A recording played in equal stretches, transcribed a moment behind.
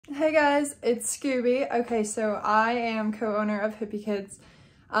Hey guys, it's Scooby. Okay, so I am co-owner of Hippie Kids.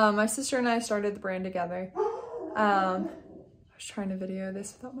 My sister and I started the brand together. I was trying to video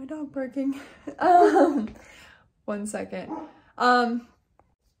this without my dog barking. 1 second.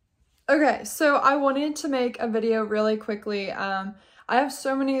 Okay, so I wanted to make a video really quickly. I have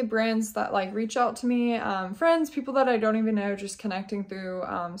so many brands that like reach out to me, friends, people that I don't even know, just connecting through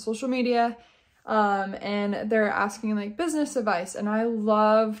social media. And they're asking like business advice, and I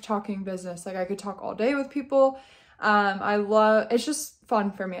love talking business. Like I could talk all day with people. It's just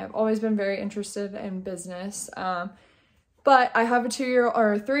fun for me. I've always been very interested in business. But I have a 2-year-old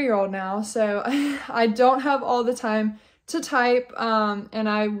or a 3-year-old now, so I don't have all the time to type. And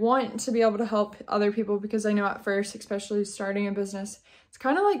I want to be able to help other people because I know at first, especially starting a business, it's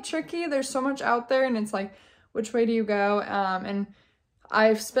kind of like tricky. There's so much out there and it's like, which way do you go? And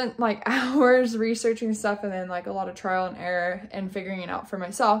I've spent like hours researching stuff and then like a lot of trial and error and figuring it out for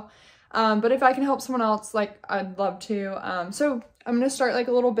myself. But if I can help someone else, like I'd love to. So I'm going to start like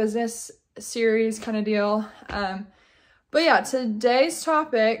a little business series kind of deal. But yeah, today's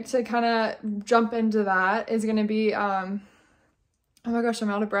topic to kind of jump into that is going to be, oh my gosh, I'm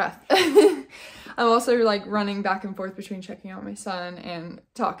out of breath. I'm also like running back and forth between checking out my son and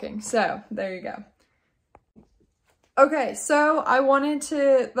talking. So there you go. Okay, so I wanted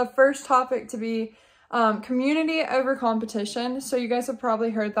the first topic to be community over competition. So you guys have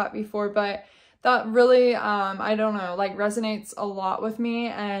probably heard that before, but that really, I don't know, like resonates a lot with me.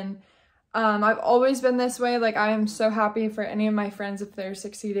 And I've always been this way. Like I am so happy for any of my friends if they're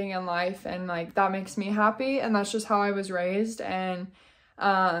succeeding in life, and like that makes me happy. And that's just how I was raised. And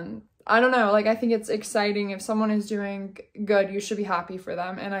I don't know, like I think it's exciting if someone is doing good, you should be happy for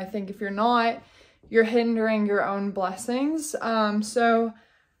them. And I think if you're not, you're hindering your own blessings. So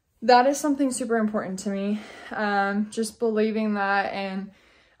that is something super important to me. Just believing that. And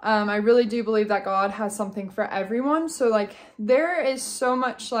I really do believe that God has something for everyone. So like there is so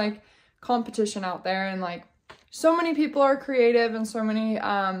much like competition out there, and like so many people are creative and so many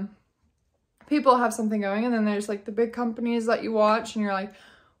people have something going. And then there's like the big companies that you watch and you're like,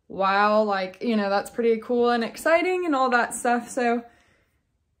 wow, like, you know, that's pretty cool and exciting and all that stuff. So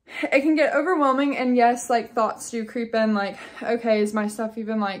it can get overwhelming, and yes, like thoughts do creep in, like, okay, is my stuff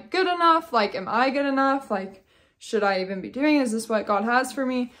even like good enough? Like, am I good enough? Like, should I even be doing? Is this what God has for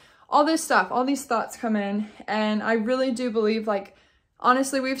me? All this stuff, all these thoughts come in, and I really do believe, like,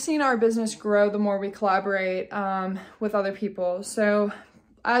 honestly, we've seen our business grow the more we collaborate with other people. So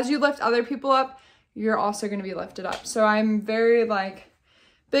as you lift other people up, you're also going to be lifted up. So I'm very like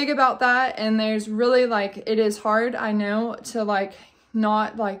big about that, and there's really like, it is hard, I know, to like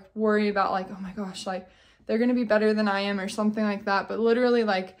not like worry about like, oh my gosh, like they're gonna be better than I am or something like that. But literally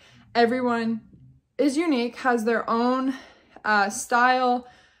like everyone is unique, has their own style,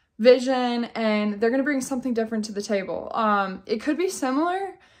 vision, and they're gonna bring something different to the table. It could be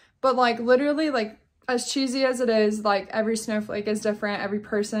similar, but like literally, like as cheesy as it is, like every snowflake is different, every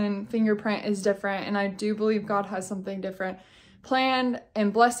person fingerprint is different, and I do believe God has something different planned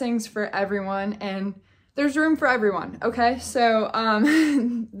and blessings for everyone, and there's room for everyone. Okay, so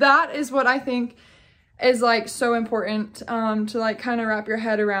that is what I think is like so important to like kind of wrap your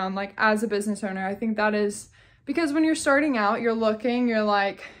head around, like as a business owner. I think that is because when you're starting out, you're like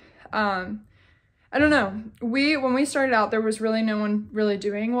I don't know, when we started out, there was really no one really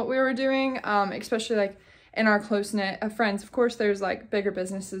doing what we were doing, especially like in our close-knit of friends. Of course there's like bigger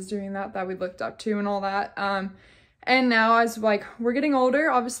businesses doing that we looked up to and all that. And now as like we're getting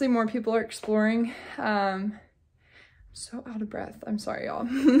older, obviously more people are exploring. I'm so out of breath. I'm sorry, y'all.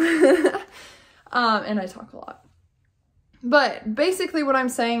 And I talk a lot. But basically what I'm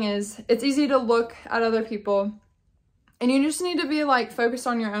saying is it's easy to look at other people, and you just need to be like focused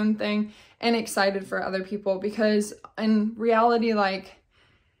on your own thing and excited for other people, because in reality, like,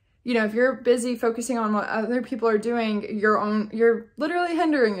 you know, if you're busy focusing on what other people are doing, you're literally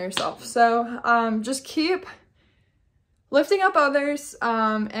hindering yourself. So just keep lifting up others,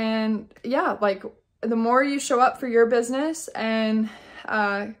 and yeah, like the more you show up for your business, and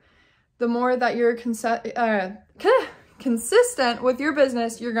the more that you're consistent with your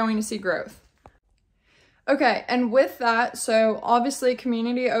business, you're going to see growth. Okay, and with that, so obviously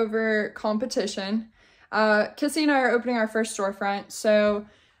community over competition. Kissy and I are opening our first storefront. So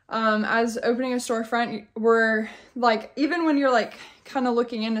as opening a storefront, we're like, even when you're like kind of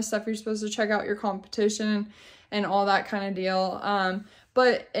looking into stuff, you're supposed to check out your competition and all that kind of deal.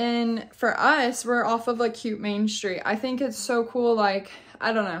 But for us, we're off of like cute Main Street. I think it's so cool. Like,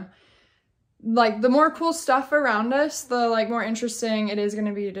 I don't know, like the more cool stuff around us, the like more interesting it is going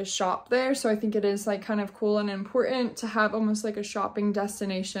to be to shop there. So I think it is like kind of cool and important to have almost like a shopping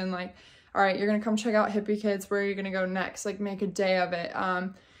destination. Like, all right, you're going to come check out Hippie Kids. Where are you going to go next? Like make a day of it.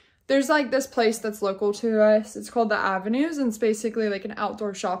 There's like this place that's local to us. It's called the Avenues, and it's basically like an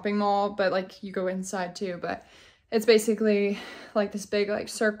outdoor shopping mall, but like you go inside too. But it's basically like this big like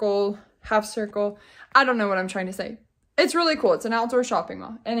circle, half circle. I don't know what I'm trying to say. It's really cool. It's an outdoor shopping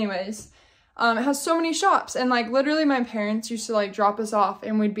mall. Anyways, it has so many shops, and like literally my parents used to like drop us off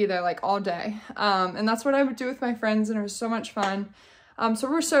and we'd be there like all day. And that's what I would do with my friends, and it was so much fun. So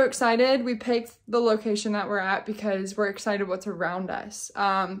we're so excited. We picked the location that we're at because we're excited what's around us.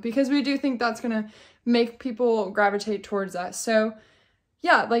 Because we do think that's gonna make people gravitate towards us. So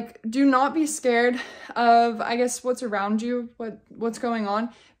yeah, like do not be scared of, I guess, what's around you, what's going on.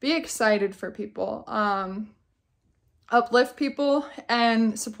 Be excited for people. Uplift people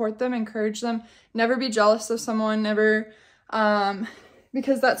and support them, encourage them. Never be jealous of someone, never,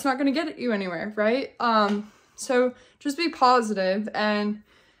 because that's not gonna get you anywhere, right? So just be positive and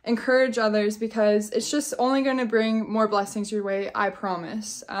encourage others, because it's just only gonna bring more blessings your way, I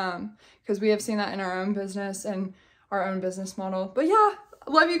promise. Because we have seen that in our own business and our own business model. But yeah,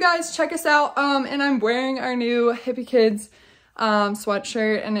 love you guys, check us out. And I'm wearing our new Hippie Kids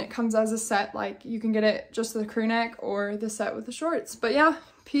sweatshirt, and it comes as a set. Like you can get it just the crew neck or the set with the shorts. But yeah,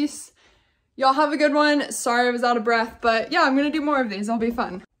 peace. Y'all have a good one. Sorry I was out of breath, but yeah, I'm gonna do more of these. It'll be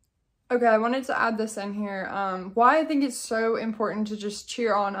fun. Okay, I wanted to add this in here. Why I think it's so important to just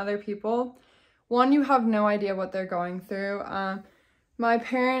cheer on other people. One, you have no idea what they're going through. My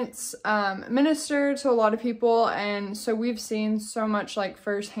parents minister to a lot of people, and so we've seen so much like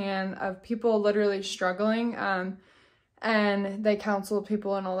firsthand of people literally struggling, and they counsel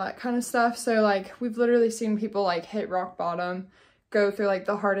people and all that kind of stuff. So like we've literally seen people like hit rock bottom, go through like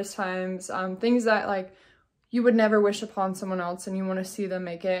the hardest times, things that like you would never wish upon someone else, and you want to see them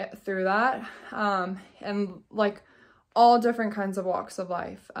make it through that, and like all different kinds of walks of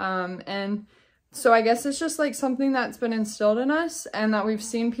life. And so I guess it's just like something that's been instilled in us, and that we've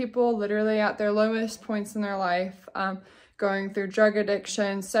seen people literally at their lowest points in their life, going through drug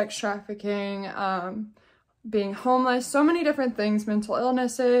addiction, sex trafficking, being homeless, so many different things, mental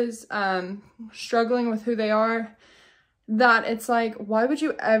illnesses, struggling with who they are, that it's like, why would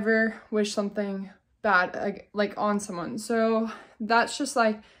you ever wish something bad like on someone? So that's just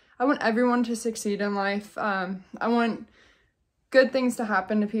like, I want everyone to succeed in life. I want good things to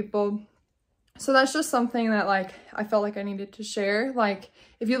happen to people. So that's just something that like I felt like I needed to share. Like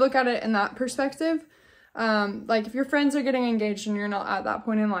if you look at it in that perspective, like if your friends are getting engaged and you're not at that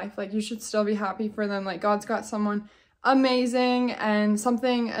point in life, like you should still be happy for them. Like God's got someone amazing and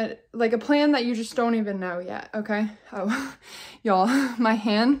something like a plan that you just don't even know yet. Okay. Oh y'all, my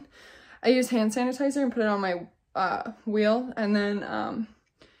hand, I use hand sanitizer and put it on my wheel, and then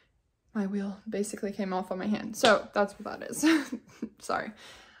my wheel basically came off on my hand. So that's what that is. Sorry.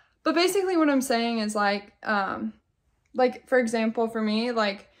 But basically what I'm saying is like for example, for me,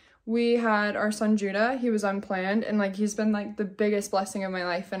 like we had our son Judah, he was unplanned, and like he's been like the biggest blessing of my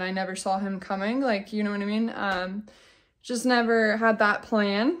life, and I never saw him coming, like, you know what I mean? Just never had that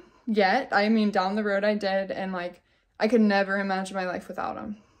plan yet. I mean, down the road I did, and like I could never imagine my life without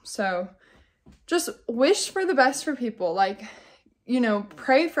him. So just wish for the best for people, like, you know,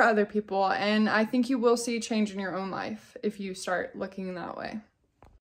 pray for other people, and I think you will see change in your own life if you start looking that way.